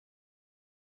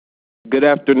Good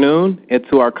afternoon, and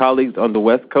to our colleagues on the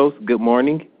West Coast, good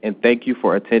morning, and thank you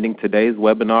for attending today's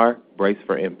webinar, Brace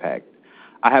for Impact.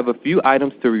 I have a few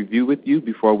items to review with you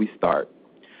before we start.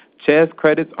 CHES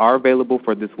credits are available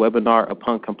for this webinar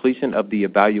upon completion of the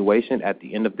evaluation at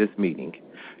the end of this meeting.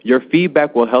 Your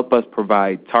feedback will help us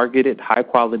provide targeted,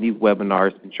 high-quality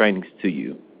webinars and trainings to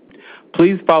you.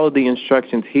 Please follow the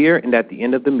instructions here and at the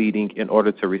end of the meeting in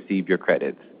order to receive your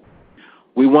credits.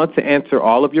 We want to answer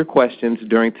all of your questions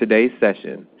during today's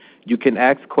session. You can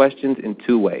ask questions in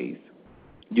two ways.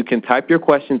 You can type your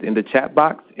questions in the chat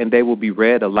box and they will be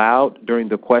read aloud during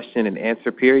the question and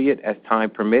answer period as time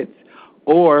permits,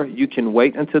 or you can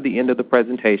wait until the end of the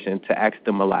presentation to ask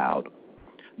them aloud.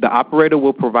 The operator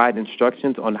will provide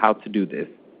instructions on how to do this.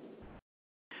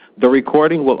 The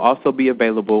recording will also be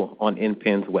available on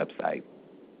NPEN's website.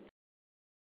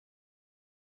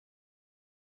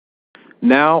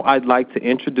 Now I'd like to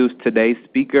introduce today's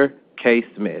speaker, Kay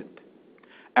Smith.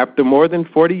 After more than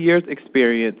 40 years'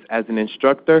 experience as an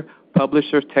instructor,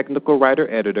 publisher, technical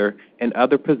writer-editor, and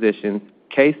other positions,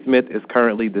 Kay Smith is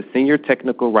currently the Senior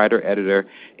Technical Writer-Editor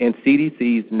in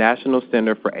CDC's National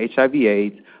Center for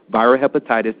HIV/AIDS, Viral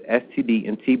Hepatitis, STD,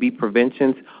 and TB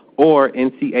Prevention's, or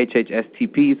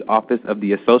NCHHSTP's Office of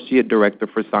the Associate Director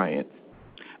for Science.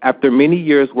 After many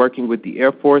years working with the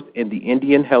Air Force and the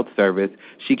Indian Health Service,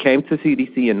 she came to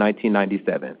CDC in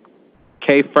 1997.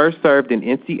 Kay first served in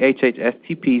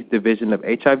NCHHSTP's Division of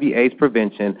HIV/AIDS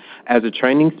Prevention as a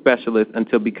training specialist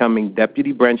until becoming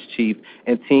Deputy Branch Chief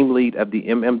and Team Lead of the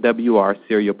MMWR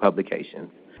serial publications.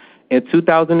 In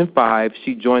 2005,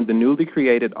 she joined the newly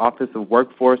created Office of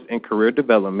Workforce and Career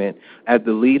Development as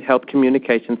the Lead Health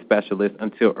Communications Specialist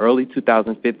until early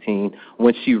 2015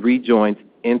 when she rejoined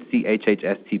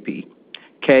NCHHSTP.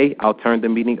 Kay, I'll turn the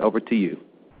meeting over to you.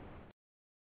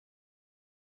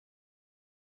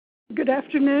 Good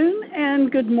afternoon and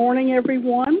good morning,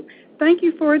 everyone. Thank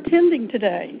you for attending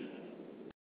today.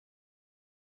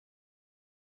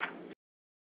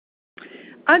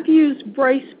 I've used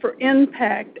Brace for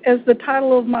Impact as the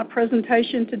title of my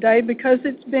presentation today because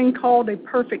it's been called a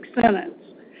perfect sentence.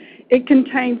 It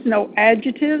contains no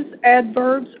adjectives,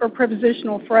 adverbs, or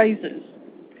prepositional phrases.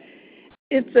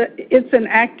 It's an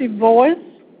active voice,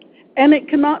 and it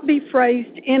cannot be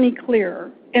phrased any clearer.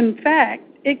 In fact,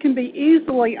 it can be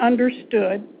easily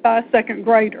understood by a second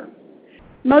grader.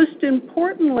 Most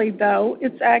importantly, though,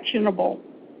 it's actionable.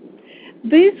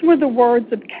 These were the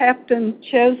words of Captain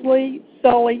Chesley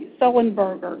Sully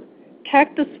Sullenberger,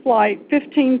 Cactus Flight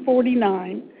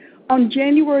 1549, on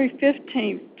January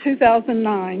 15,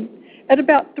 2009, at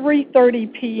about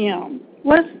 3:30 p.m.,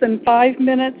 less than 5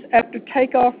 minutes after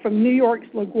takeoff from New York's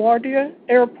LaGuardia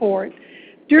Airport,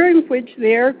 during which the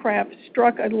aircraft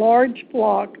struck a large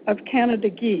flock of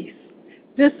Canada geese,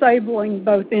 disabling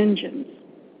both engines.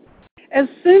 As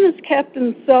soon as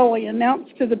Captain Sully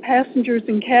announced to the passengers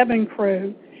and cabin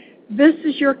crew, "This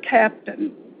is your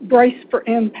captain, brace for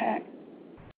impact,"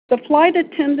 the flight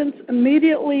attendants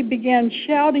immediately began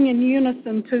shouting in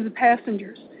unison to the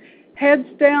passengers, "Heads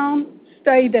down,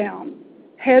 stay down.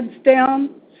 Heads down,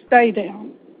 stay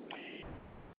down."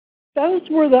 Those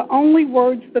were the only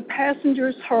words the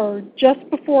passengers heard just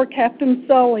before Captain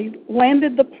Sully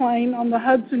landed the plane on the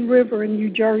Hudson River in New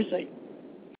Jersey.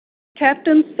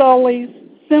 Captain Sully's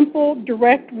simple,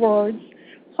 direct words,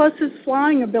 plus his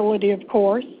flying ability, of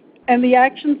course, and the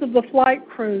actions of the flight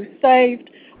crew saved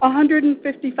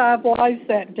 155 lives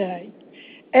that day.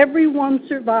 Everyone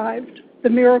survived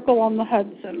the miracle on the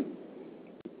Hudson.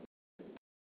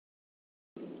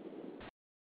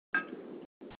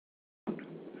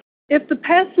 If the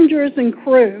passengers and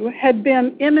crew had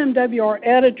been MMWR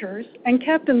editors and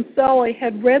Captain Sully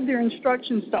had read their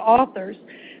instructions to authors,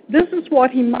 this is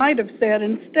what he might have said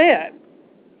instead.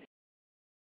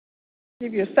 I'll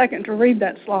give you a second to read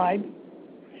that slide.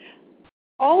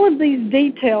 All of these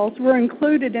details were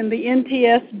included in the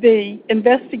NTSB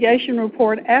investigation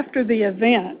report after the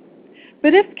event.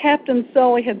 But if Captain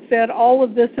Sully had said all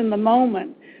of this in the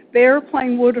moment, the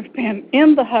airplane would have been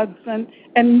in the Hudson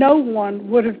and no one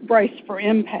would have braced for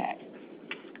impact.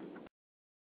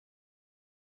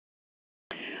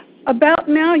 About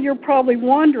now, you're probably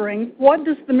wondering, what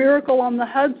does the miracle on the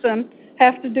Hudson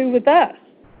have to do with us?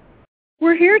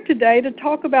 We're here today to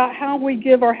talk about how we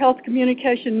give our health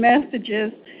communication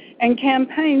messages and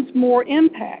campaigns more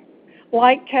impact.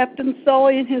 Like Captain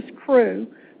Sully and his crew,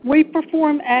 we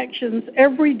perform actions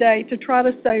every day to try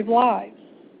to save lives.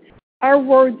 Our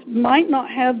words might not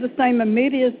have the same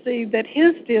immediacy that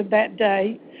his did that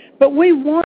day, but we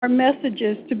want our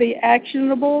messages to be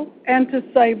actionable and to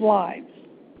save lives.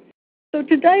 So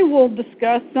today we'll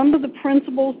discuss some of the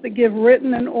principles that give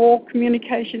written and oral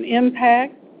communication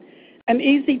impact, an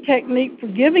easy technique for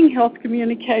giving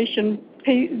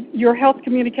your health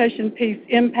communication piece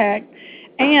impact,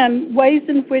 and ways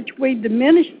in which we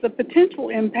diminish the potential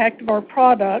impact of our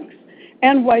products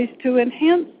and ways to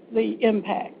enhance the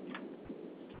impact.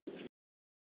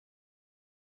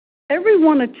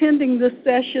 Everyone attending this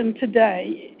session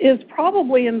today is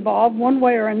probably involved one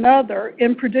way or another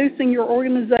in producing your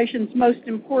organization's most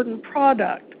important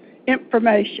product,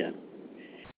 information.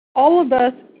 All of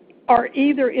us are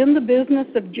either in the business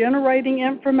of generating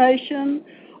information,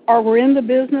 or we're in the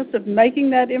business of making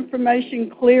that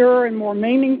information clearer and more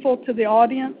meaningful to the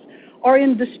audience, or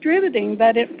in distributing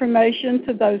that information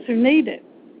to those who need it.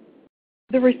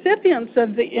 The recipients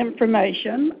of the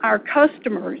information, our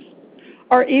customers,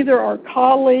 are either our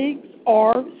colleagues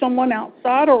or someone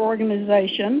outside our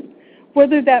organization,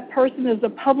 whether that person is a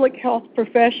public health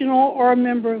professional or a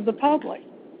member of the public.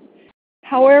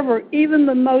 However, even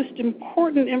the most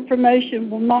important information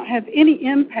will not have any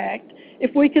impact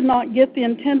if we cannot get the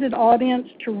intended audience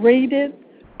to read it,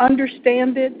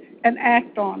 understand it, and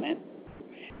act on it.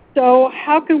 So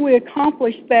how can we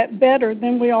accomplish that better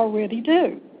than we already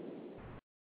do?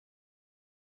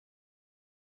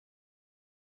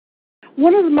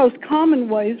 One of the most common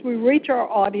ways we reach our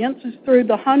audience is through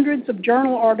the hundreds of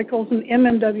journal articles and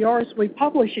MMWRs we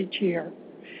publish each year.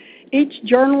 Each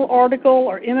journal article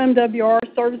or MMWR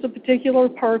serves a particular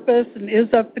purpose and is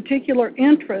of particular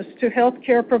interest to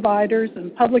healthcare providers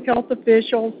and public health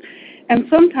officials, and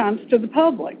sometimes to the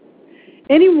public.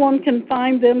 Anyone can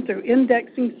find them through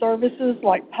indexing services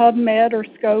like PubMed or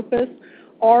Scopus,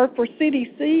 or for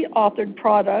CDC-authored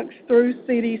products through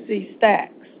CDC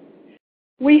Stacks.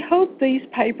 We hope these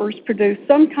papers produce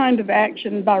some kind of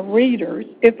action by readers,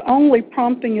 if only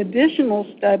prompting additional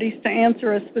studies to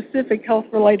answer a specific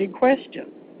health-related question.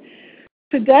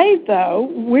 Today,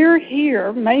 though, we're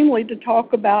here mainly to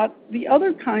talk about the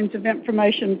other kinds of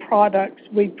information products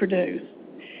we produce.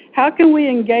 How can we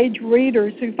engage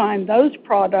readers who find those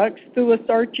products through a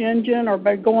search engine or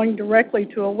by going directly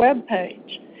to a web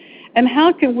page? And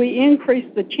how can we increase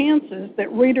the chances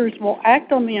that readers will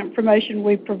act on the information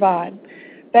we provide?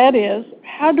 That is,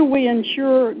 how do we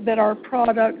ensure that our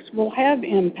products will have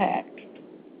impact?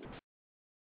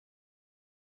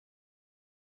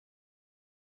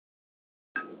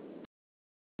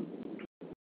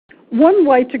 One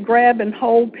way to grab and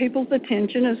hold people's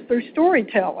attention is through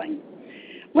storytelling.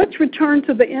 Let's return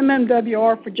to the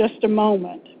MMWR for just a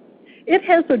moment. It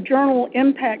has a journal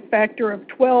impact factor of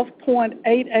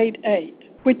 12.888,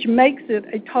 which makes it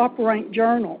a top-ranked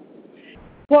journal.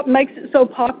 What makes it so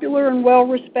popular and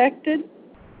well-respected?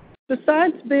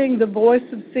 Besides being the voice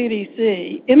of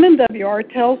CDC,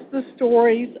 MMWR tells the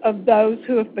stories of those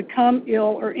who have become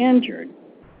ill or injured.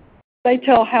 They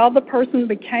tell how the person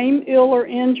became ill or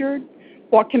injured,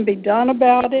 what can be done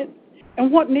about it,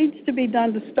 and what needs to be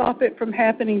done to stop it from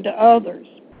happening to others.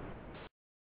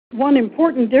 One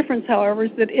important difference, however,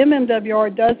 is that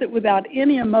MMWR does it without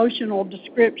any emotional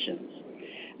descriptions.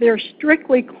 They're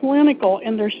strictly clinical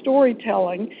in their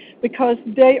storytelling because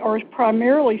they are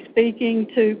primarily speaking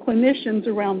to clinicians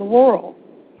around the world.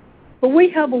 But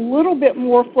we have a little bit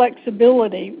more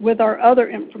flexibility with our other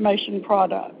information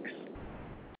products.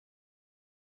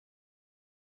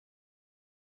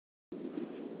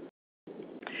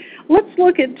 Let's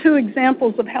look at two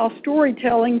examples of how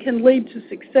storytelling can lead to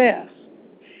success.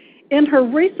 In her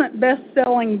recent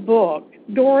best-selling book,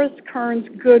 Doris Kearns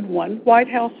Goodwin, White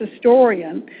House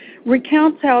historian,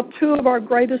 recounts how two of our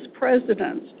greatest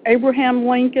presidents, Abraham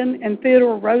Lincoln and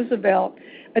Theodore Roosevelt,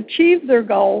 achieved their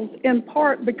goals in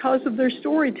part because of their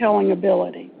storytelling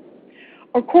ability.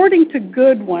 According to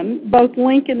Goodwin, both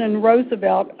Lincoln and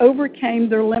Roosevelt overcame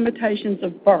their limitations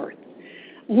of birth.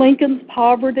 Lincoln's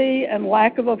poverty and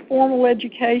lack of a formal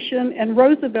education, and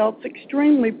Roosevelt's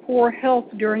extremely poor health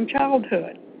during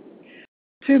childhood,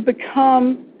 to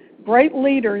become great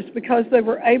leaders because they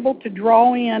were able to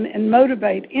draw in and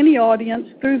motivate any audience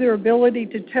through their ability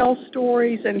to tell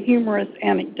stories and humorous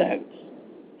anecdotes.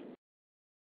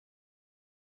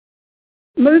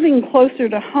 Moving closer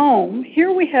to home,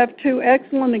 here we have two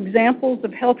excellent examples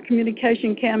of health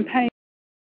communication campaigns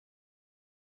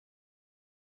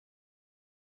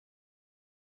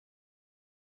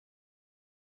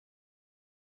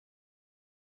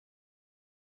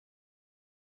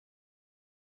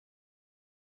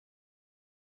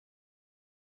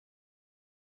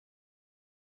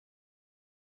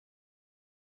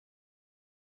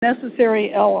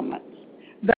necessary elements.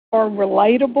 They are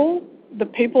relatable. The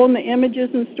people in the images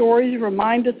and stories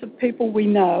remind us of people we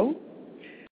know.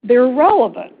 They're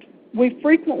relevant. We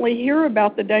frequently hear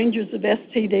about the dangers of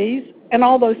STDs, and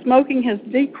although smoking has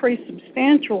decreased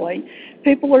substantially,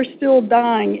 people are still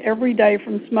dying every day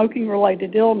from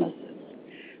smoking-related illnesses.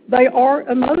 They are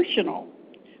emotional.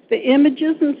 The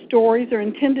images and stories are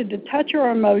intended to touch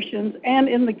our emotions, and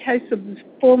in the case of the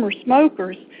former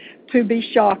smokers, to be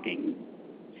shocking.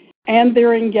 And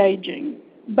they're engaging.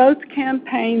 Both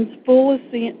campaigns pull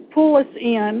us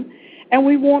in, and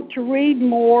we want to read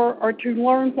more or to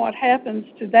learn what happens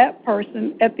to that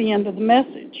person at the end of the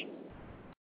message.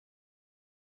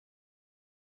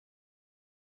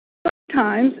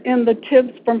 Sometimes in the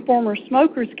Tips from Former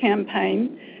Smokers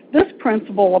campaign, this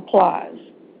principle applies.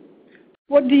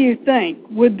 What do you think?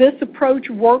 Would this approach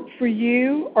work for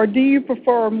you, or do you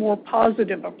prefer a more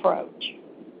positive approach?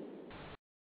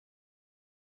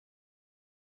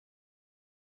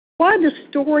 Why does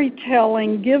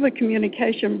storytelling give a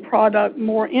communication product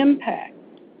more impact?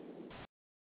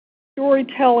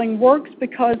 Storytelling works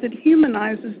because it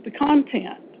humanizes the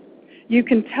content. You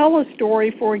can tell a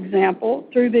story, for example,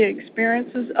 through the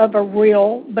experiences of a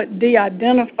real but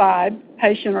de-identified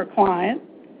patient or client,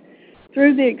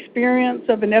 through the experience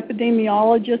of an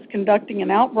epidemiologist conducting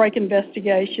an outbreak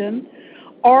investigation,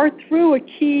 or through a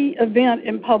key event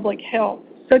in public health,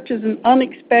 such as an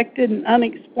unexpected and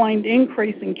unexplained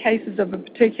increase in cases of a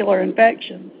particular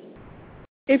infection.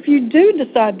 If you do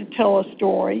decide to tell a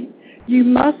story, you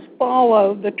must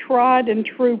follow the tried and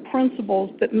true principles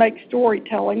that make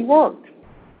storytelling work.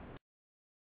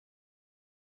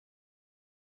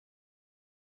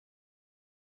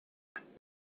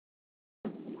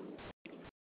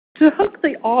 To hook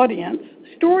the audience,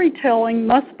 storytelling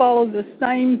must follow the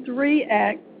same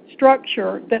three-act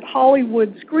structure that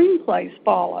Hollywood screenplays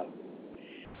follow.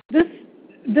 This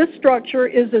structure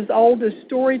is as old as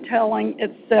storytelling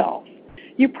itself.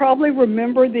 You probably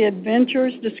remember the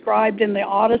adventures described in the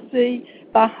Odyssey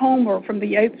by Homer from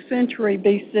the 8th century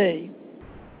BC.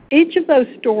 Each of those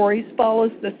stories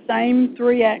follows the same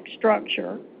three-act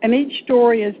structure, and each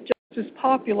story is just as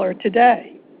popular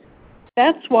today.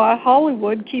 That's why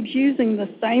Hollywood keeps using the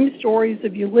same stories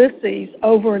of Ulysses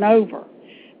over and over.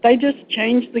 They just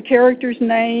change the characters'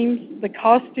 names, the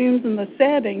costumes, and the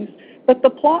settings, but the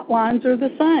plot lines are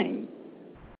the same.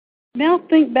 Now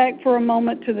think back for a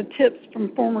moment to the Tips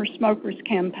from Former Smokers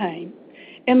campaign.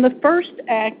 In the first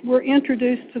act, we're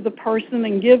introduced to the person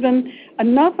and given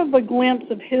enough of a glimpse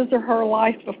of his or her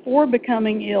life before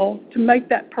becoming ill to make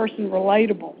that person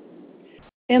relatable.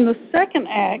 In the second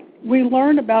act, we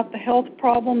learn about the health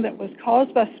problem that was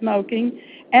caused by smoking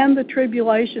and the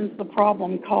tribulations the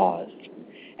problem caused.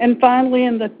 And finally,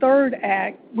 in the third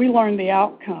act, we learn the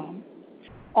outcome.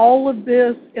 All of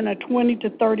this in a 20 to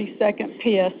 30 second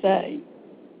PSA.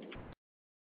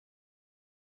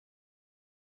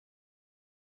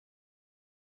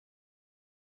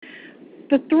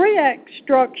 The three-act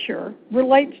structure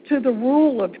relates to the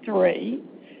rule of three,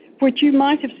 which you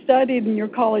might have studied in your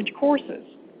college courses.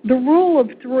 The rule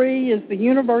of three is the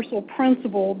universal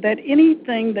principle that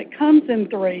anything that comes in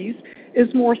threes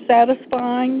is more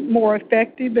satisfying, more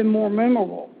effective, and more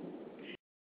memorable.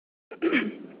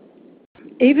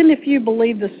 Even if you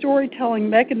believe the storytelling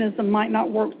mechanism might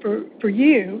not work for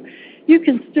you, you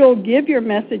can still give your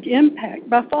message impact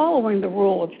by following the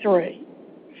rule of three.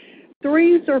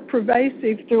 Threes are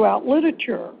pervasive throughout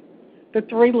literature. The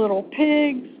Three Little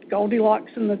Pigs,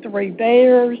 Goldilocks and the Three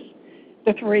Bears,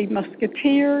 the Three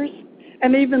Musketeers,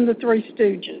 and even the Three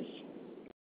Stooges.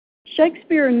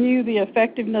 Shakespeare knew the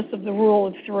effectiveness of the rule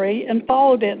of three and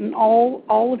followed it in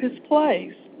all of his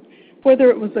plays,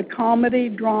 whether it was a comedy,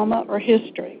 drama, or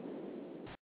history.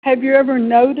 Have you ever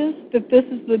noticed that this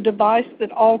is the device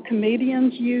that all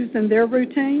comedians use in their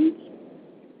routines?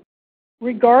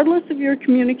 Regardless of your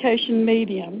communication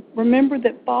medium, remember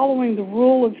that following the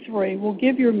rule of three will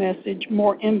give your message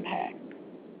more impact.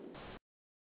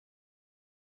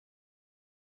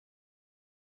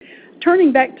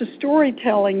 Turning back to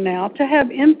storytelling now, to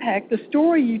have impact, the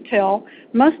story you tell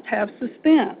must have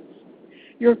suspense.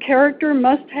 Your character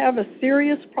must have a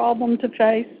serious problem to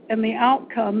face, and the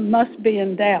outcome must be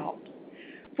in doubt.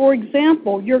 For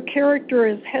example, your character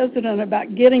is hesitant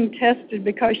about getting tested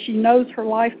because she knows her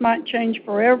life might change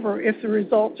forever if the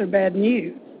results are bad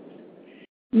news.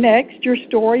 Next, your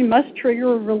story must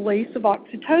trigger a release of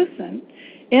oxytocin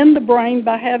in the brain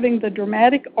by having the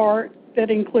dramatic arc that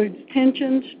includes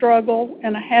tension, struggle,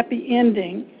 and a happy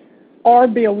ending, or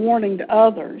be a warning to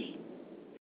others.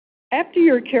 After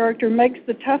your character makes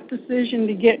the tough decision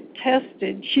to get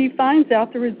tested, she finds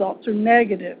out the results are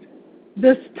negative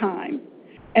this time,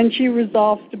 and she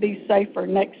resolves to be safer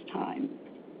next time.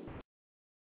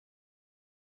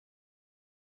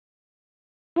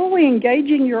 Before Finally,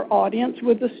 engaging your audience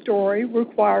with the story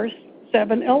requires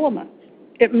 7 elements.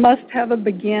 It must have a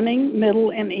beginning,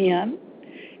 middle, and end.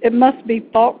 It must be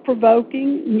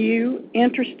thought-provoking, new,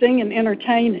 interesting, and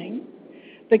entertaining.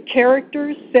 The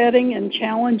characters, setting, and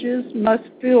challenges must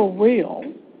feel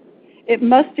real. It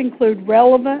must include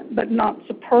relevant but not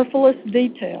superfluous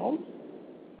details.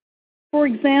 For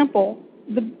example,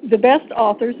 the best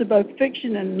authors of both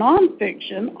fiction and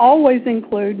nonfiction always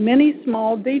include many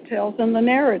small details in the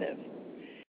narrative.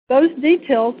 Those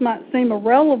details might seem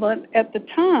irrelevant at the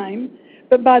time,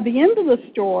 but by the end of the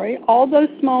story, all those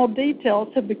small details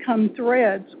have become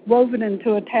threads woven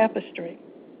into a tapestry.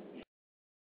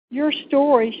 Your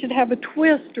story should have a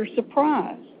twist or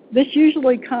surprise. This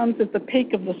usually comes at the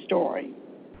peak of the story.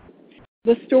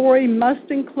 The story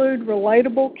must include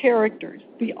relatable characters.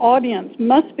 The audience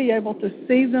must be able to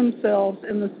see themselves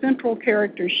in the central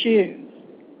character's shoes.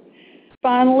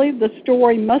 Finally, the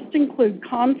story must include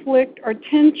conflict or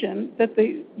tension that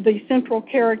the central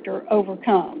character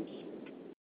overcomes.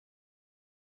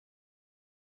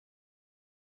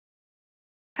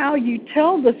 How you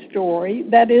tell the story,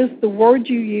 that is, the words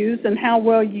you use and how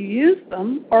well you use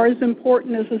them, are as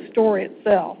important as the story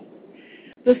itself.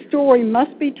 The story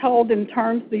must be told in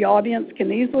terms the audience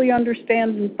can easily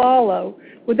understand and follow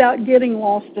without getting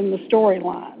lost in the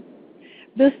storyline.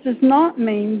 This does not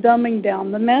mean dumbing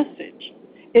down the message.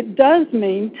 It does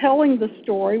mean telling the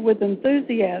story with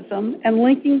enthusiasm and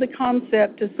linking the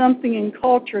concept to something in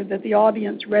culture that the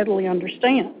audience readily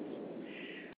understands.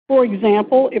 For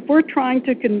example, if we're trying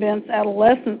to convince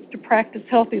adolescents to practice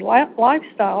healthy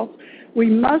lifestyles, we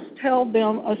must tell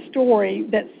them a story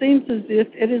that seems as if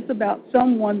it is about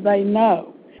someone they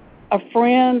know, a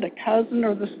friend, a cousin,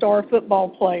 or the star football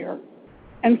player,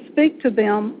 and speak to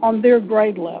them on their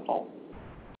grade level.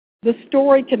 The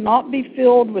story cannot be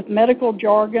filled with medical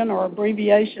jargon or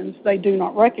abbreviations they do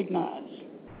not recognize.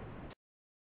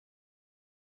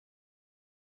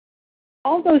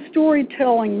 Although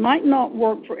storytelling might not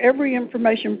work for every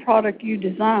information product you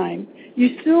design,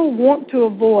 you still want to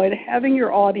avoid having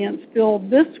your audience feel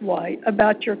this way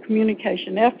about your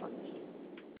communication efforts.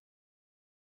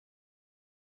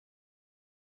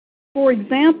 For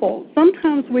example,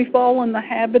 sometimes we fall in the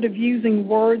habit of using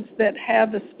words that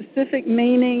have a specific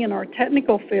meaning in our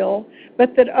technical field,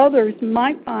 but that others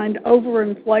might find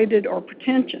overinflated or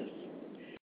pretentious.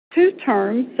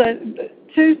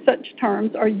 Two such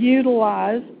terms are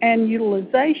utilize and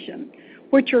utilization,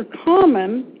 which are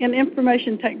common in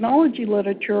information technology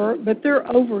literature, but they're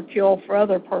overkill for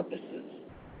other purposes.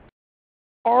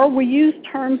 Or we use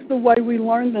terms the way we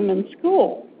learn them in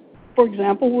school. For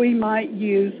example, we might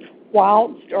use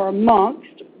whilst or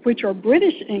amongst, which are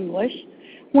British English,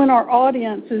 when our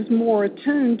audience is more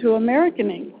attuned to American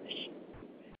English.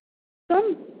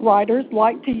 Some writers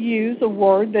like to use a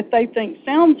word that they think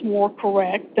sounds more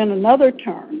correct than another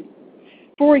term.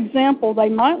 For example, they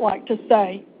might like to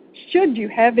say, should you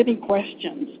have any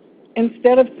questions,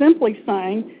 instead of simply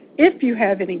saying, if you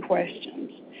have any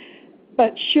questions.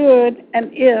 But should and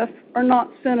if are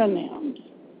not synonyms.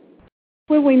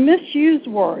 When we misuse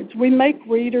words, we make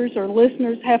readers or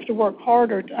listeners have to work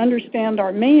harder to understand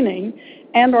our meaning,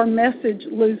 and our message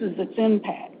loses its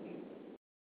impact.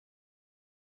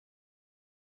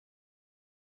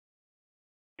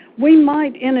 We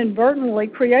might inadvertently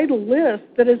create a list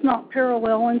that is not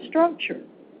parallel in structure.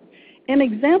 In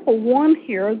example 1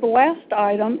 here, the last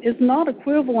item is not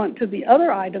equivalent to the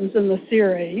other items in the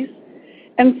series,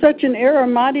 and such an error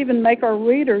might even make our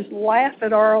readers laugh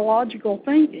at our illogical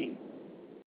thinking.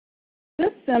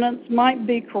 This sentence might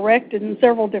be corrected in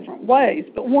several different ways,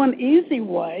 but one easy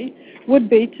way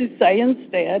would be to say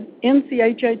instead,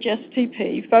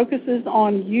 NCHHSTP focuses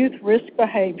on youth risk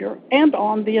behavior and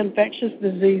on the infectious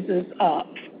diseases of.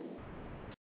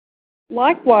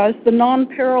 Likewise, the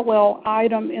non-parallel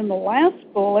item in the last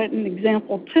bullet in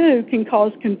example 2 can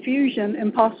cause confusion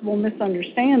and possible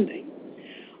misunderstanding.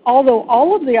 Although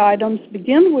all of the items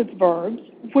begin with verbs,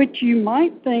 which you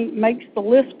might think makes the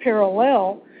list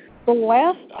parallel, the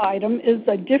last item is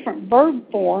a different verb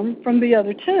form from the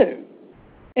other two.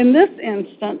 In this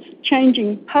instance,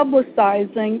 changing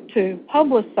publicizing to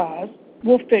publicize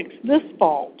will fix this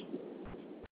fault.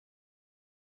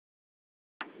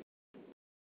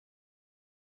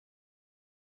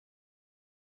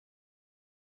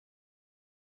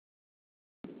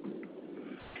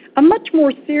 A much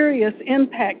more serious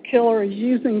impact killer is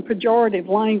using pejorative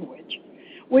language.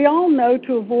 We all know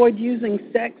to avoid using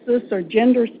sexist or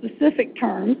gender-specific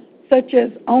terms, such as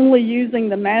only using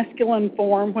the masculine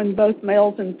form when both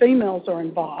males and females are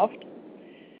involved.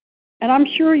 And I'm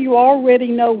sure you already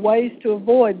know ways to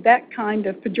avoid that kind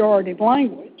of pejorative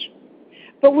language.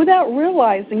 But without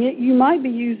realizing it, you might be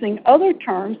using other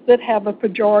terms that have a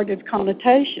pejorative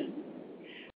connotation.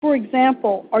 For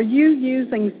example, are you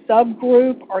using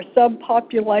subgroup or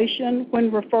subpopulation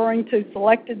when referring to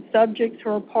selected subjects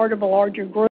who are part of a larger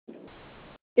group?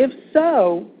 If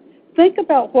so, think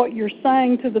about what you're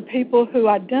saying to the people who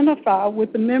identify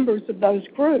with the members of those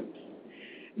groups.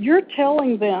 You're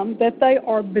telling them that they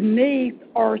are beneath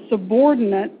or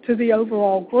subordinate to the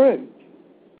overall group.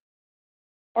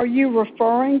 Are you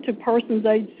referring to persons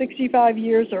aged 65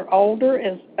 years or older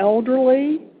as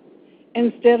elderly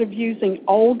instead of using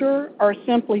older or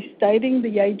simply stating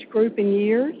the age group in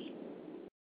years?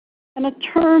 And a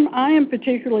term I am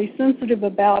particularly sensitive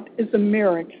about is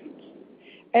Americans,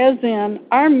 as in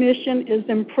our mission is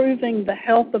improving the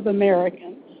health of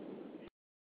Americans.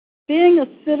 Being a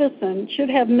citizen should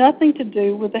have nothing to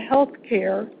do with the health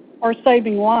care or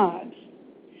saving lives.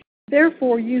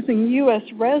 Therefore, using U.S.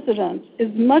 residents is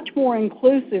much more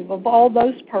inclusive of all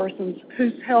those persons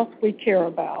whose health we care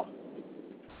about.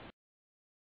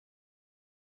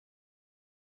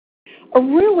 A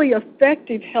really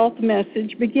effective health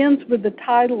message begins with the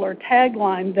title or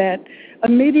tagline that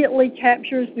immediately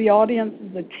captures the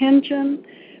audience's attention,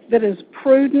 that is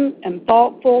prudent and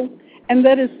thoughtful, and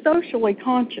that is socially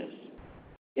conscious.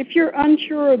 If you're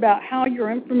unsure about how your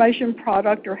information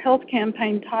product or health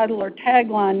campaign title or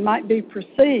tagline might be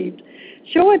perceived,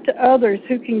 show it to others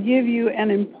who can give you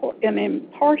an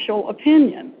impartial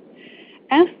opinion.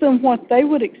 Ask them what they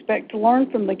would expect to learn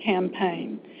from the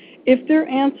campaign. If their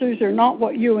answers are not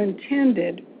what you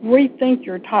intended, rethink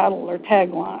your title or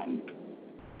tagline.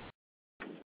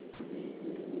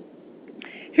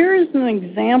 Here is an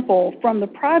example from the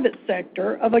private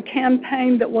sector of a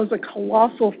campaign that was a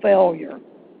colossal failure.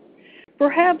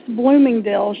 Perhaps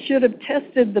Bloomingdale's should have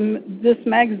tested this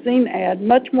magazine ad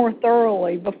much more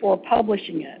thoroughly before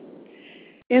publishing it.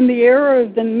 In the era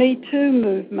of the Me Too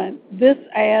movement, this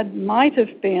ad might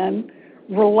have been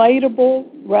relatable,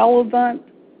 relevant,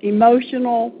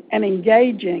 emotional, and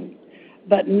engaging,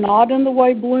 but not in the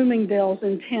way Bloomingdale's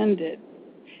intended.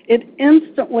 It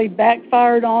instantly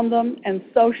backfired on them, and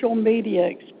social media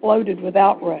exploded with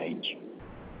outrage.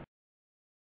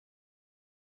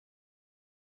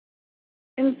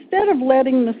 Instead of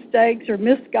letting mistakes or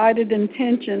misguided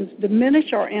intentions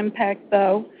diminish our impact,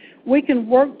 though, we can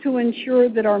work to ensure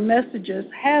that our messages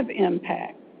have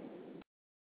impact.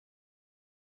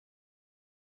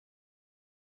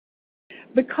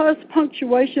 Because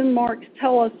punctuation marks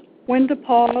tell us when to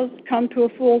pause, come to a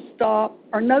full stop,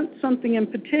 or note something in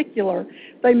particular,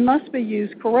 they must be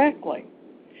used correctly.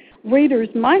 Readers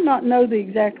might not know the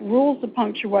exact rules of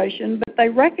punctuation, but they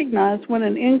recognize when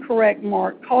an incorrect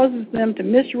mark causes them to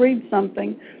misread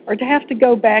something or to have to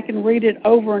go back and read it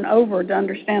over and over to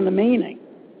understand the meaning.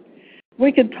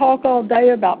 We could talk all day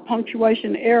about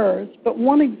punctuation errors, but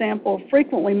one example of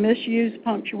frequently misused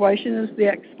punctuation is the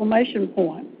exclamation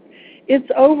point. Its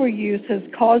overuse has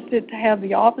caused it to have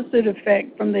the opposite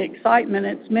effect from the excitement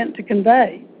it's meant to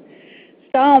convey.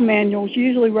 Style manuals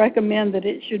usually recommend that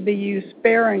it should be used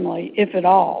sparingly, if at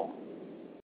all.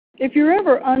 If you're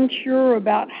ever unsure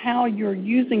about how you're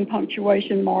using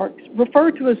punctuation marks,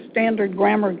 refer to a standard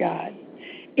grammar guide.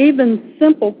 Even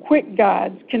simple, quick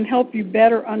guides can help you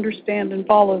better understand and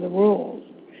follow the rules.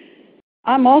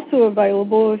 I'm also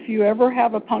available if you ever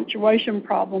have a punctuation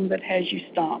problem that has you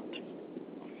stumped.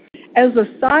 As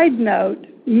a side note,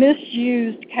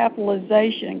 misused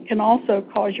capitalization can also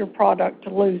cause your product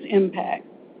to lose impact.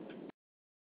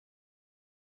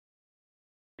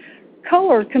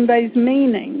 Color conveys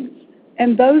meanings,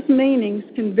 and those meanings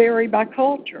can vary by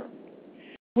culture.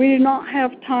 We do not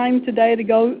have time today to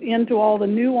go into all the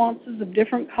nuances of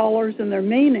different colors and their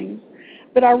meanings,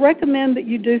 but I recommend that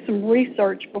you do some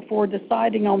research before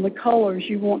deciding on the colors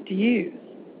you want to use.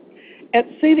 At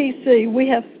CDC, we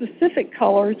have specific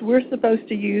colors we're supposed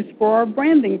to use for our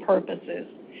branding purposes,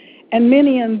 and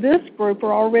many in this group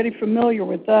are already familiar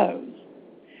with those.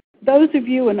 Those of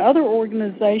you in other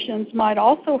organizations might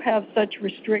also have such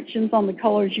restrictions on the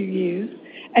colors you use,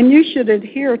 and you should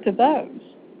adhere to those.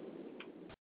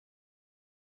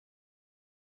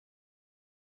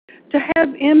 To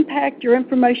have impact, your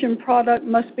information product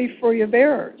must be free of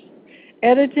errors.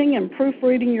 Editing and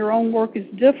proofreading your own work is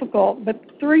difficult, but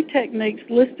the 3 techniques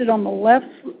listed on the left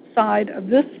side of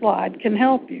this slide can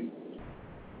help you.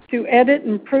 To edit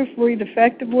and proofread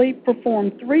effectively,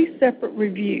 perform 3 separate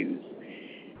reviews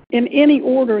in any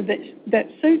order that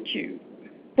suits you.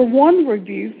 For one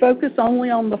review, focus only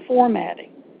on the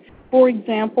formatting. For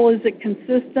example, is it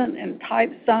consistent in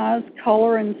type size,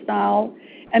 color, and style?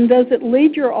 And does it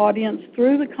lead your audience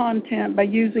through the content by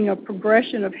using a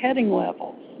progression of heading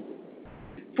levels?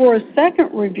 For a second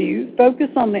review, focus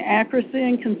on the accuracy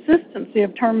and consistency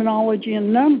of terminology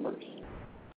and numbers.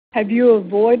 Have you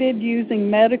avoided using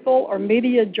medical or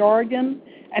media jargon,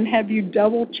 and have you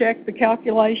double-checked the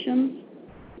calculations?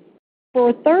 For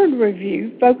a third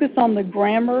review, focus on the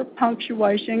grammar,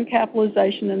 punctuation,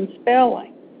 capitalization, and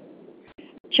spelling.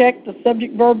 Check the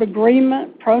subject-verb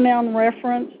agreement, pronoun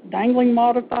reference, dangling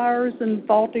modifiers, and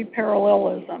faulty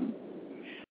parallelism.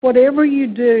 Whatever you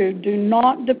do, do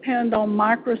not depend on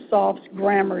Microsoft's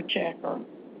grammar checker.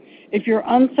 If you're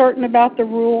uncertain about the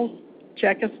rules,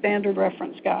 check a standard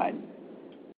reference guide.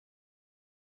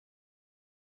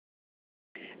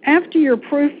 After your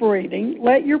proofreading,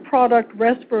 let your product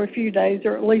rest for a few days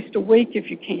or at least a week if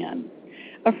you can.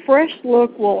 A fresh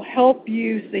look will help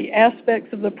you see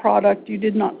aspects of the product you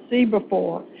did not see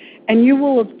before, and you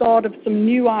will have thought of some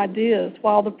new ideas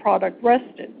while the product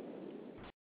rested.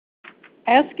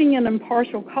 Asking an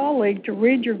impartial colleague to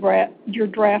read your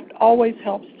draft always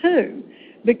helps too,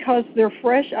 because their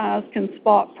fresh eyes can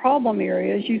spot problem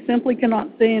areas you simply cannot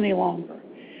see any longer.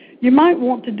 You might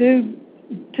want to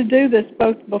do this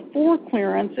both before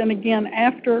clearance and again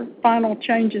after final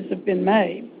changes have been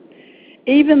made.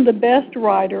 Even the best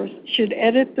writers should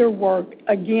edit their work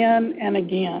again and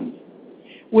again.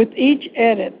 With each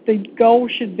edit, the goal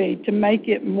should be to make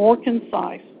it more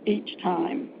concise each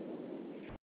time.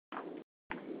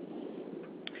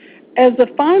 As a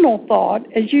final thought,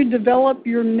 as you develop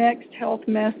your next health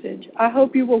message, I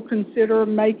hope you will consider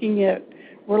making it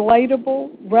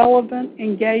relatable, relevant,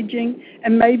 engaging,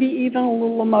 and maybe even a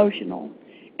little emotional.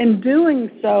 In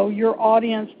doing so, your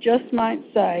audience just might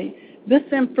say, "This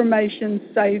information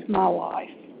saved my life."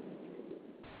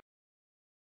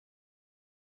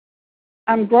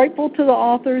 I'm grateful to the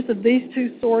authors of these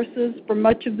two sources for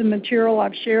much of the material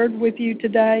I've shared with you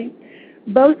today.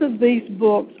 Both of these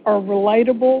books are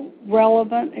relatable,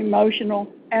 relevant, emotional,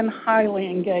 and highly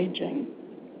engaging.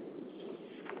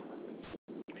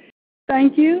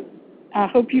 Thank you. I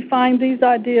hope you find these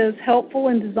ideas helpful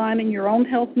in designing your own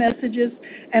health messages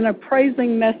and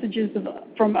appraising messages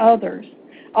from others.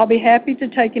 I'll be happy to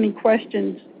take any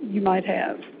questions you might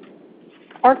have.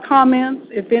 Or comments,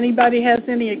 if anybody has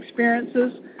any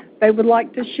experiences they would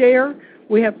like to share,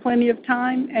 we have plenty of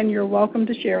time and you're welcome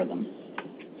to share them.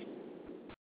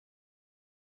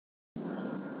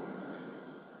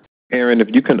 Aaron,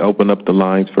 if you can open up the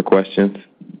lines for questions.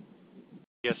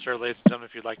 Yes, sir. Ladies and gentlemen,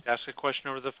 if you'd like to ask a question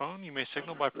over the phone, you may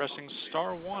signal by pressing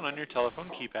 *1 on your telephone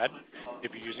keypad.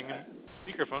 If you're using a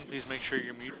speakerphone, please make sure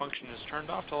your mute function is turned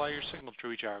off to allow your signal to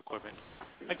reach our equipment.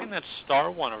 Again, that's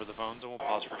 *1 over the phones, and we'll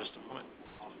pause for just a moment.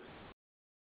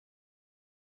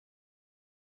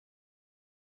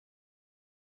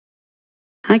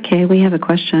 Hi, Kay. We have a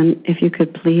question. If you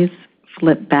could please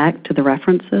flip back to the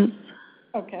references.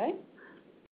 Okay.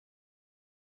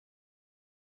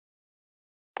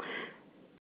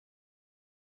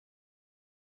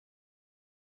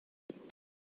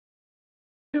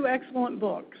 Two excellent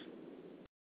books.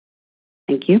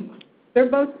 Thank you. They're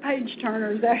both page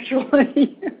turners,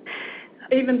 actually.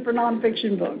 Even for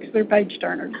nonfiction books, they're page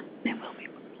turners. They will be.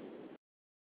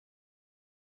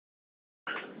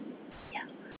 Yeah,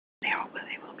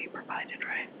 they will be provided,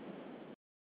 right?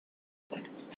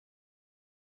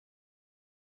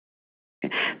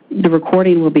 The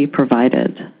recording will be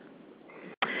provided.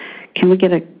 Can we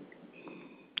get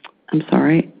I'm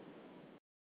sorry.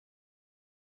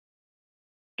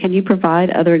 Can you provide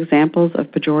other examples of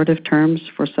pejorative terms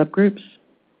for subgroups?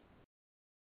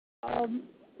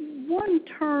 One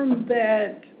term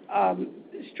that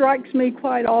strikes me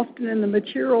quite often in the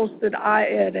materials that I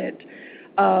edit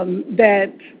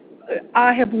that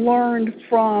I have learned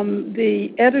from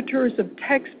the editors of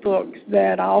textbooks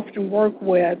that I often work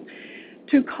with,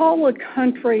 to call a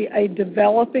country a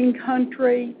developing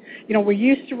country. You know, we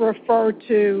used to refer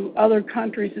to other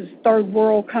countries as third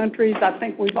world countries. I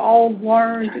think we've all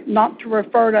learned not to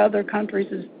refer to other countries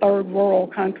as third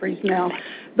world countries now.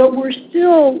 But we're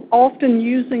still often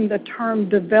using the term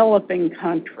developing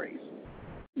countries.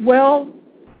 Well,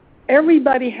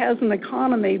 everybody has an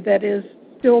economy that is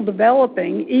still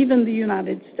developing, even the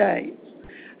United States.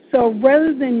 So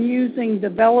rather than using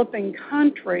developing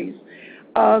countries,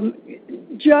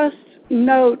 just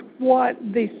note what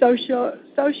the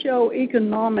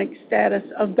socio-economic status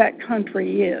of that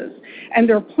country is. And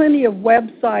there are plenty of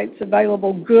websites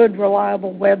available, good,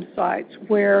 reliable websites,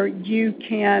 where you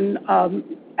can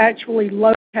actually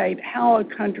locate how a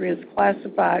country is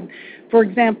classified. For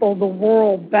example, the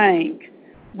World Bank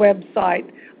website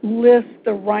lists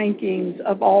the rankings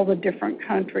of all the different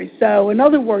countries. So in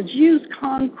other words, use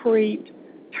concrete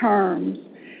terms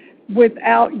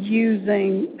without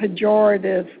using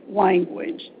pejorative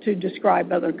language to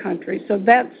describe other countries. So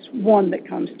that's one that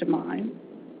comes to mind.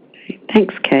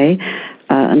 Thanks, Kay.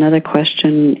 Another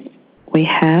question we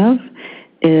have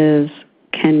is,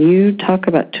 can you talk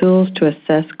about tools to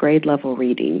assess grade level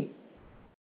reading?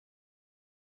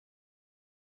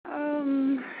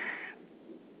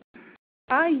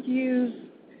 I use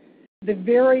the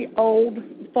very old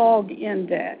FOG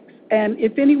index. And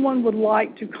if anyone would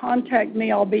like to contact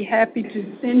me, I'll be happy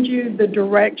to send you the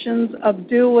directions of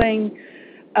doing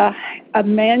a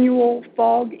manual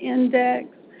FOG index.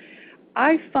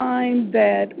 I find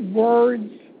that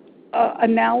Word's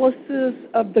analysis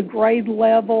of the grade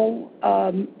level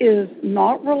is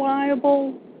not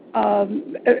reliable,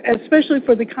 especially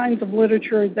for the kinds of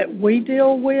literature that we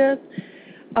deal with.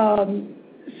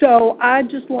 So I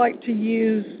just like to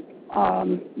use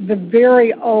the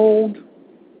very old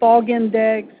FOG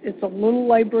index. It's a little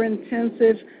labor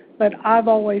intensive, but I've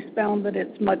always found that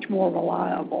it's much more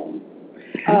reliable.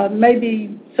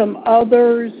 Maybe some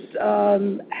others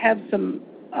have some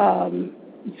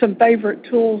favorite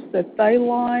tools that they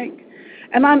like.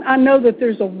 And I know that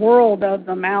there's a world of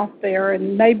them out there,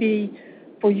 and maybe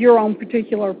for your own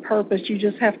particular purpose, you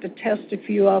just have to test a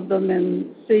few of them and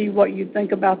see what you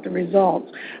think about the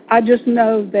results. I just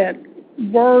know that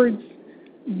word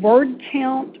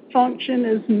count function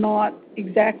is not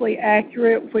exactly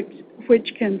accurate,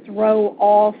 which can throw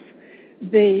off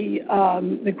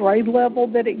the grade level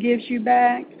that it gives you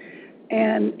back,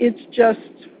 and it's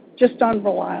just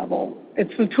unreliable.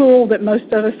 It's a tool that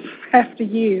most of us have to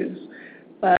use,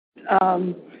 but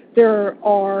there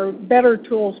are better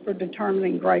tools for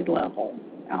determining grade level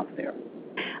out there.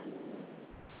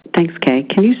 Thanks, Kay.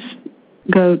 Can you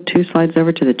go 2 slides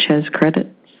over to the CHES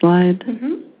credit slide?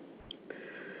 Mm-hmm.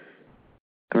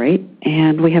 Great.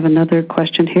 And we have another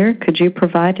question here. Could you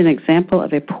provide an example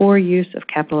of a poor use of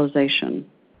capitalization?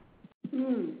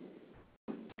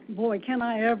 Boy, can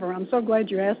I ever. I'm so glad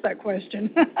you asked that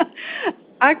question.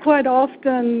 I quite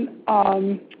often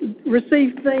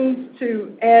receive things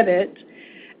to edit,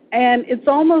 and it's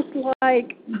almost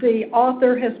like the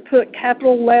author has put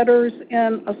capital letters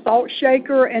in a salt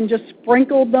shaker and just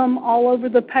sprinkled them all over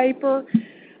the paper.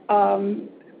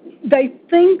 They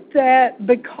think that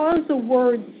because a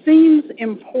word seems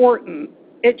important,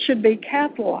 it should be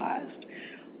capitalized.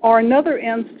 Or another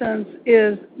instance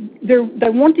is they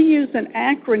want to use an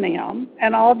acronym,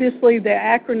 and obviously the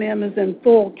acronym is in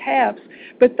full caps,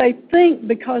 but they think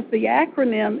because the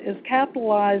acronym is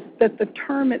capitalized that the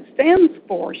term it stands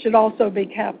for should also be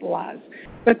capitalized.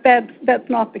 But that's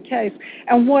not the case.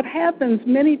 And what happens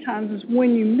many times is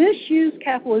when you misuse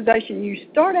capitalization, you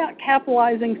start out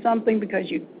capitalizing something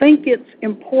because you think it's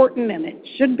important and it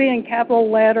should be in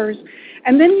capital letters,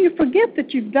 and then you forget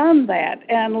that you've done that.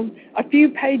 And a few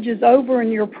pages over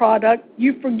in your product,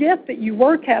 you forget that you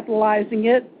were capitalizing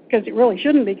it because it really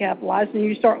shouldn't be capitalized, and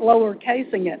you start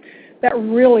lowercasing it. That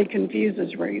really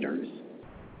confuses readers.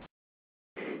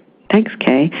 Thanks,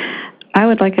 Kay. I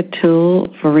would like a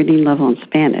tool for reading level in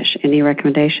Spanish. Any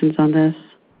recommendations on this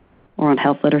or on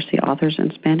health literacy authors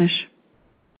in Spanish?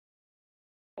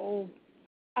 Oh,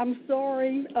 I'm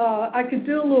sorry. I could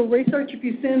do a little research. If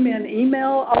you send me an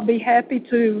email, I'll be happy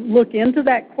to look into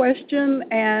that question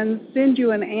and send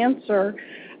you an answer.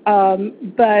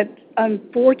 But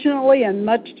unfortunately, and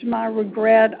much to my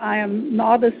regret, I am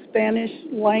not a Spanish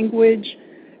language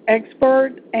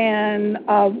expert, and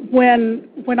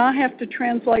when I have to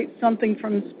translate something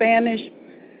from Spanish,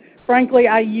 frankly,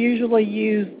 I usually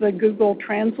use the Google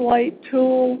Translate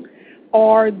tool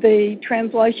or the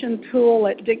translation tool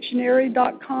at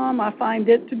dictionary.com. I find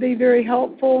it to be very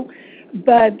helpful,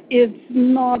 but it's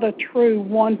not a true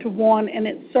one-to-one, and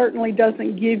it certainly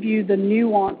doesn't give you the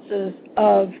nuances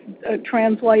of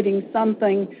translating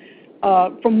something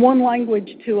from one language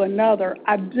to another.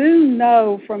 I do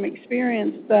know from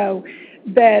experience, though,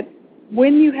 that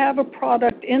when you have a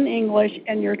product in English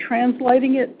and you're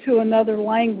translating it to another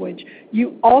language,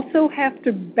 you also have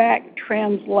to back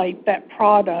translate that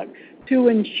product to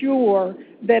ensure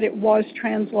that it was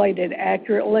translated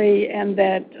accurately and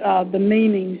that the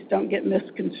meanings don't get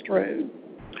misconstrued.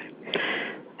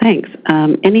 Thanks.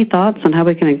 Any thoughts on how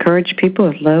we can encourage people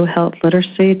with low health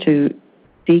literacy to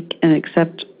seek and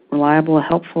accept reliable,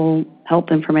 helpful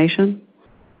health information?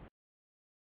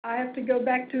 I have to go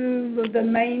back to the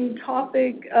main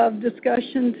topic of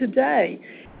discussion today.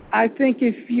 I think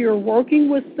if you're working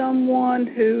with someone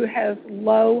who has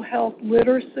low health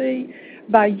literacy,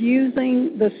 by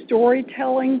using the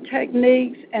storytelling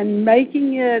techniques and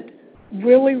making it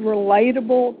really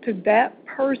relatable to that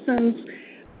person's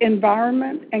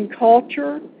environment and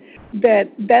culture,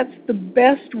 that's the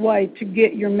best way to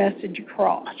get your message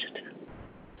across.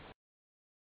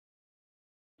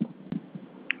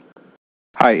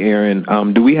 Hi,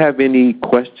 Aaron. Do we have any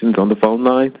questions on the phone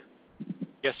line?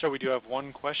 Yes, sir. We do have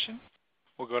one question.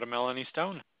 We'll go to Melanie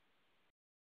Stone.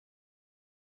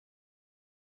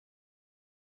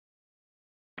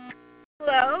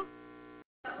 Hello?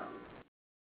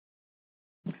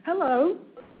 Hello.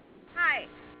 Hi.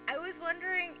 I was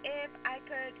wondering if I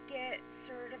could get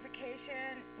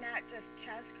certification, not just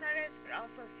chess credits, but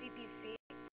also CPC,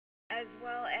 as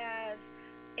well as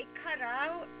it cut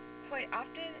out quite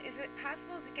often. Is it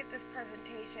possible to get this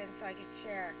presentation so I could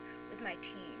share with my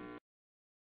team?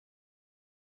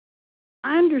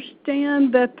 I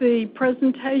understand that the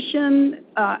presentation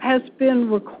has been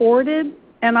recorded,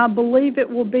 and I believe it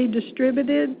will be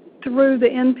distributed through the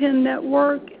NPIN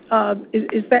network.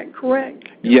 Is that correct?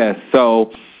 Yes.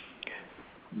 So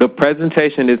the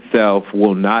presentation itself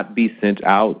will not be sent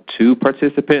out to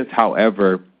participants.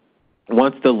 However,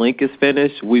 once the link is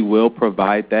finished, we will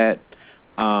provide that.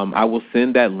 I will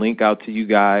send that link out to you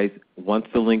guys once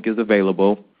the link is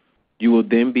available. You will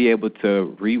then be able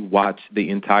to re-watch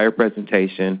the entire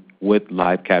presentation with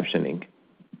live captioning.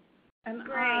 And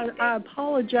I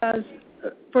apologize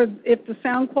for if the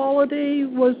sound quality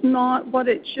was not what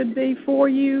it should be for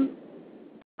you.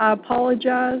 I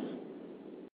apologize.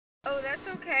 Oh, that's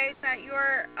okay. It's not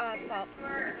your fault.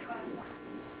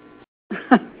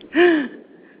 Okay.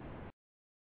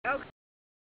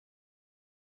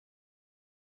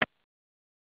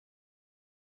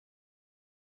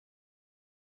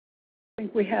 I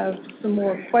think we have some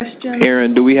more questions.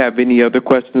 Aaron, do we have any other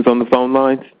questions on the phone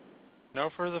lines?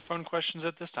 No further phone questions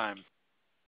at this time.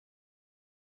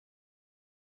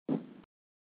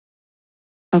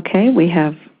 Okay, we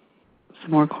have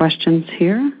some more questions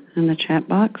here in the chat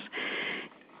box.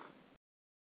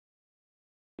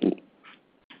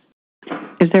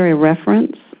 Is there a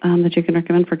reference that you can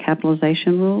recommend for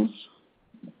capitalization rules?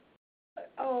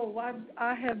 Oh,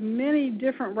 I have many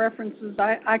different references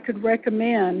I could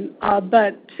recommend,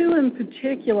 but two in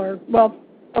particular, well,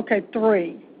 okay,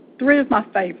 three of my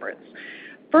favorites.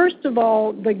 First of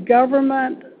all, the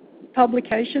government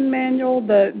publication manual,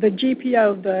 the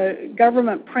GPO, the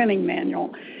government printing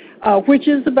manual, which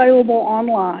is available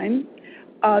online.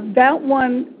 That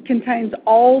one contains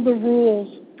all the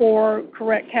rules for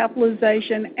correct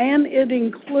capitalization, and it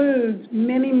includes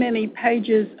many, many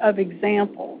pages of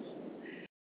examples.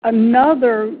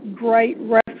 Another great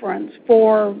reference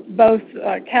for both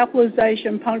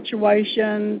capitalization,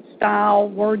 punctuation, style,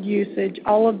 word usage,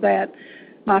 all of that,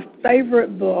 my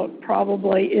favorite book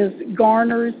probably is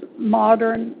Garner's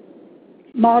Modern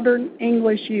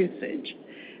English Usage.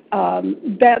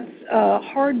 That's a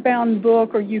hardbound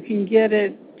book, or you can get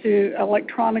it to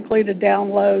electronically to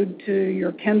download to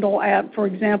your Kindle app, for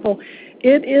example.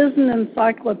 It is an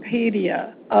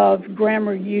encyclopedia of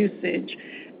grammar usage.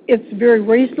 It's very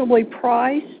reasonably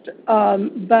priced,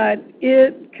 but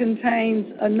it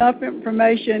contains enough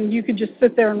information. You could just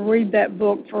sit there and read that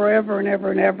book forever and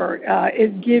ever and ever.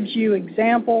 It gives you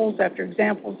examples after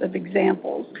examples of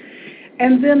examples.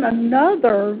 And then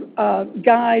another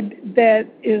guide that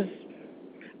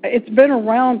it's been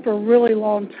around for a really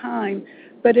long time,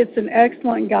 but it's an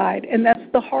excellent guide, and that's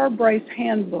the Harbrace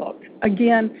Handbook.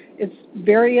 Again, it's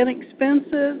very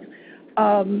inexpensive,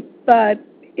 but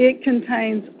it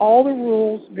contains all the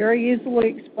rules, very easily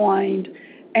explained,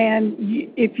 and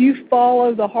if you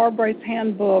follow the Harbrace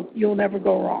Handbook, you'll never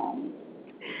go wrong.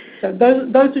 So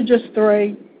those are just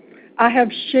three. I have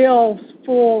shelves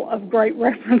full of great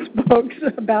reference books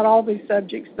about all these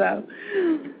subjects, though.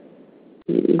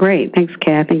 Great. Thanks,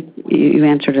 Kay. I think you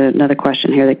answered another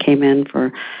question here that came in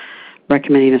for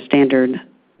recommending a standard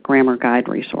grammar guide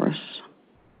resource.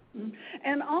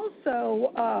 And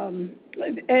also,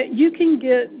 you can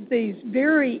get these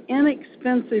very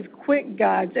inexpensive quick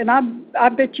guides, and I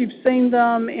bet you've seen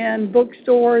them in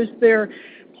bookstores. They're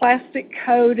plastic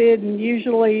coated, and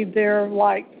usually they're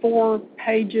like 4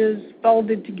 pages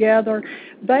folded together.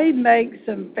 They make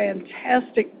some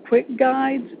fantastic quick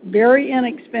guides, very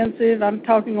inexpensive. I'm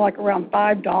talking like around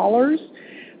 $5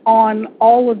 on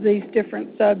all of these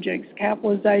different subjects: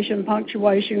 capitalization,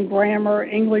 punctuation, grammar,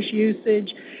 English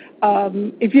usage.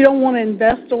 If you don't want to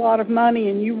invest a lot of money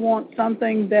and you want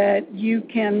something that you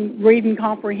can read and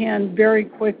comprehend very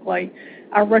quickly,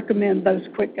 I recommend those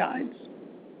quick guides.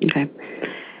 Okay.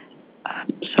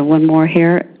 So one more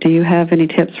here. Do you have any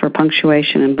tips for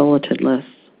punctuation and bulleted lists?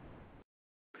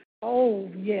 Oh,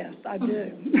 yes, I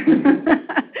do.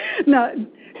 Now,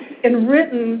 in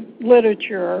written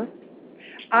literature,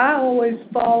 I always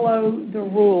follow the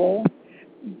rule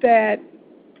that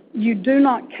you do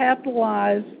not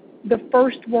capitalize the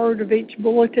first word of each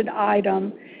bulleted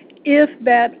item if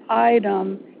that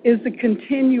item is a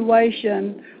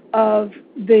continuation of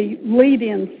the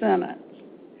lead-in sentence.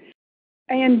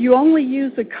 And you only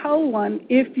use a colon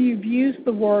if you've used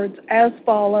the words as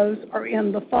follows or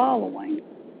in the following.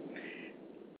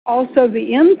 Also,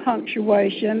 the end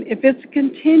punctuation, if it's a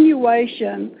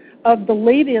continuation of the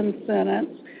lead-in sentence,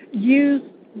 use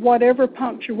whatever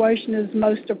punctuation is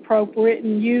most appropriate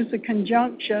and use a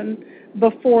conjunction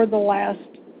before the last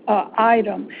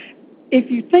item.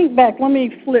 If you think back, let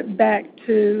me flip back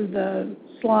to the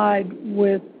slide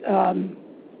with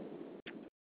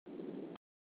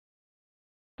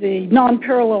the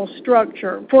non-parallel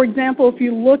structure. For example, if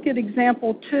you look at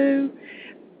example 2,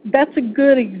 that's a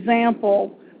good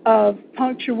example of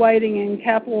punctuating and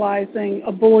capitalizing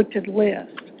a bulleted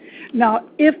list. Now,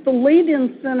 if the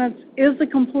lead-in sentence is a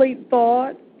complete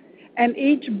thought and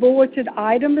each bulleted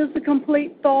item is a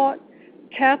complete thought,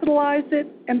 capitalize it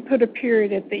and put a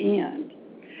period at the end.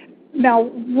 Now,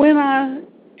 when I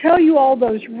tell you all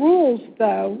those rules,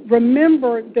 though,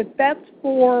 remember that that's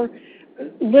for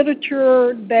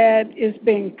literature that is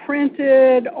being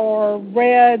printed or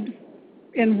read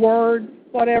in Word,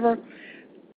 whatever.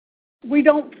 We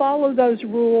don't follow those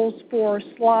rules for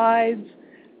slides,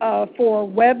 for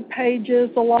web pages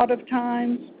a lot of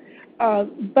times.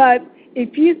 But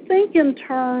if you think in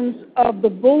terms of the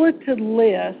bulleted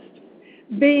list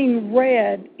being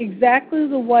read exactly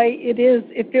the way it is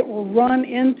if it were run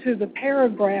into the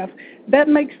paragraph, that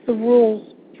makes the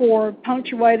rules for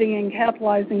punctuating and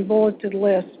capitalizing bulleted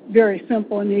lists very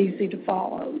simple and easy to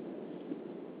follow.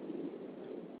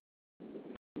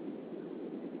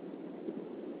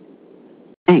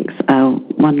 Thanks.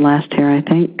 One last here, I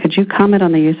think. Could you comment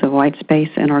on the use of white space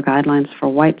in our guidelines for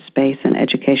white space in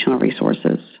educational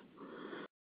resources?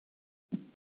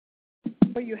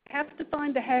 Well, you have to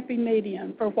find a happy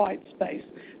medium for white space.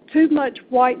 Too much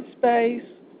white space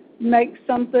makes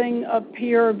something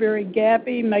appear very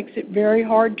gappy, makes it very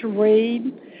hard to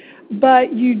read.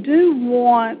 But you do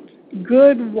want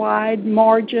good wide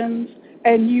margins,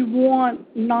 and you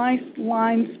want nice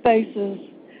line spaces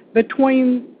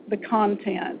between the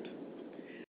content.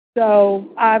 So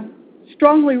I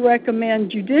strongly recommend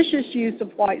judicious use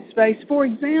of white space. For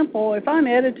example, if I'm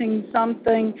editing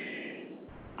something,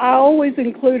 I always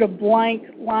include a blank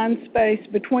line space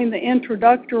between the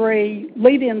introductory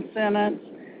lead-in sentence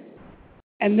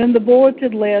and then the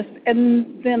bulleted list,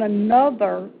 and then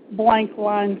another blank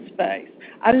line space.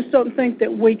 I just don't think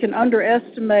that we can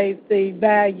underestimate the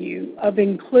value of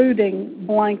including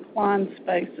blank line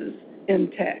spaces in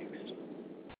text.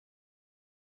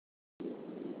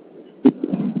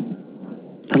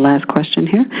 The last question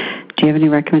here. Do you have any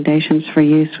recommendations for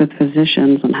use with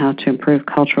physicians on how to improve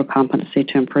cultural competency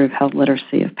to improve health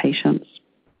literacy of patients?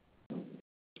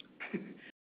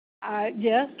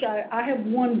 Yes, I have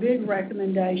one big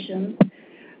recommendation.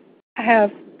 I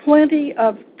have plenty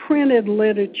of printed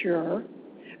literature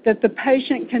that the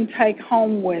patient can take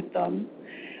home with them,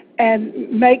 and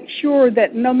make sure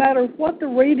that no matter what the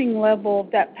reading level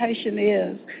of that patient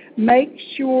is, make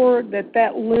sure that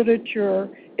that literature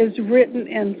is written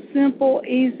in simple,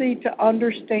 easy to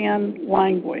understand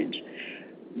language.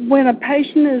 When a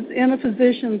patient is in a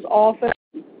physician's office,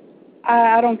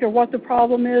 I don't care what the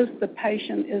problem is, the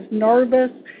patient is nervous.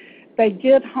 They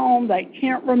get home, they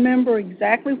can't remember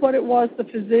exactly what it was the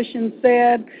physician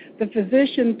said. The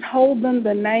physician told them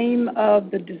the name of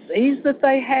the disease that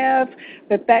they have,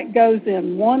 that goes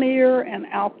in one ear and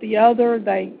out the other.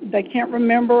 They can't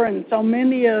remember, and so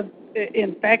many of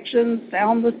infections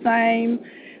sound the same.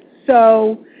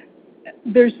 So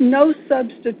there's no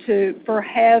substitute for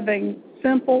having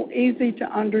simple, easy to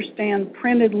understand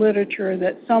printed literature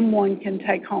that someone can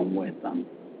take home with them.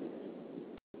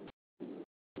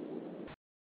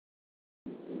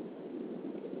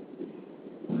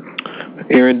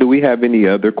 Aaron, do we have any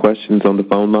other questions on the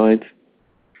phone lines?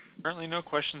 Currently no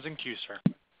questions in queue, sir.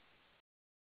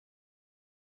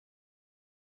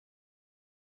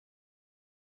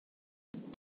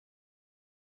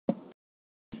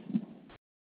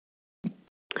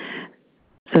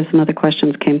 So some other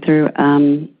questions came through.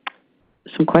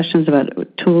 Some questions about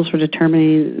tools for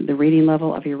determining the reading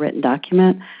level of your written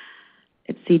document.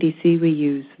 At CDC, we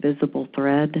use Visible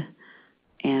Thread,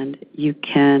 and you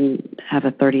can have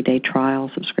a 30-day trial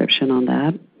subscription on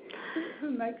that.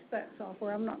 Who makes that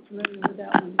software? I'm not familiar with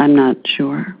that one. I'm not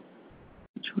sure.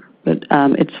 But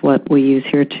it's what we use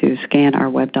here to scan our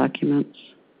web documents.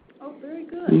 Oh, very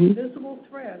good. Mm-hmm. Visible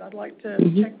Thread. I'd like to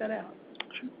check that out.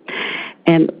 Sure.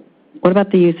 And what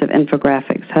about the use of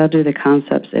infographics? How do the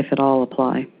concepts, if at all,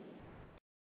 apply?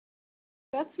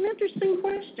 That's an interesting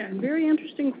question, very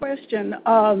interesting question.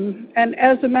 And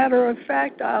as a matter of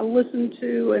fact, I listened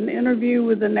to an interview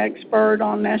with an expert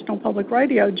on National Public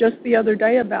Radio just the other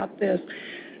day about this.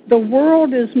 The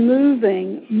world is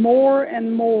moving more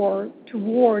and more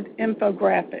toward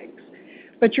infographics,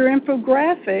 but your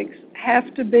infographics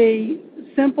have to be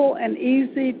simple and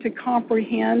easy to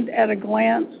comprehend at a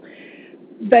glance.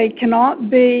 They cannot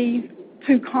be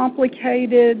too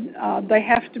complicated. They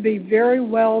have to be very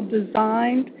well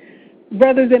designed.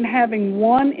 Rather than having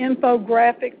one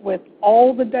infographic with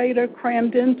all the data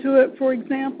crammed into it, for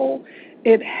example,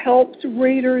 it helps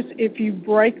readers if you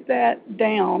break that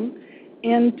down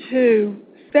into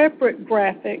separate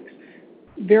graphics,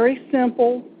 very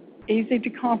simple, easy to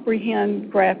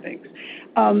comprehend graphics.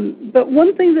 But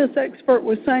one thing this expert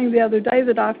was saying the other day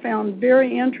that I found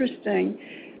very interesting,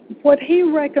 what he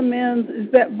recommends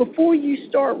is that before you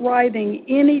start writing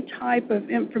any type of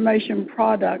information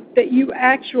product, that you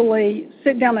actually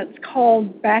sit down. It's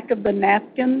called back of the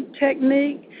napkin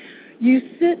technique. You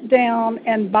sit down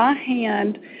and by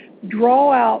hand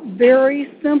draw out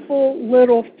very simple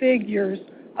little figures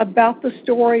about the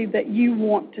story that you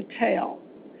want to tell.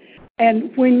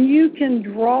 And when you can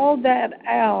draw that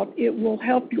out, it will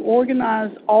help you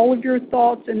organize all of your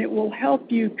thoughts, and it will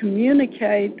help you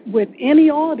communicate with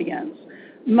any audience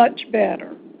much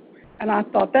better. And I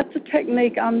thought that's a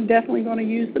technique I'm definitely going to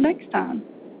use the next time.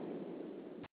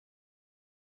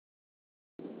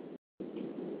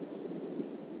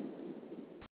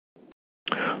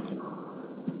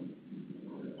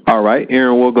 All right,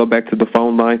 Aaron, we'll go back to the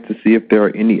phone line to see if there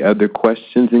are any other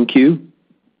questions in queue.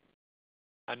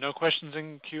 No questions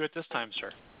in queue at this time, sir.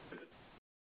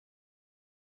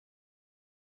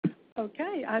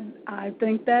 Okay, I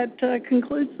think that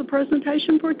concludes the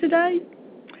presentation for today.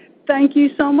 Thank you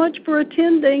so much for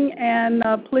attending, and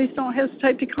please don't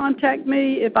hesitate to contact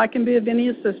me if I can be of any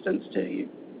assistance to you.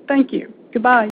 Thank you. Goodbye.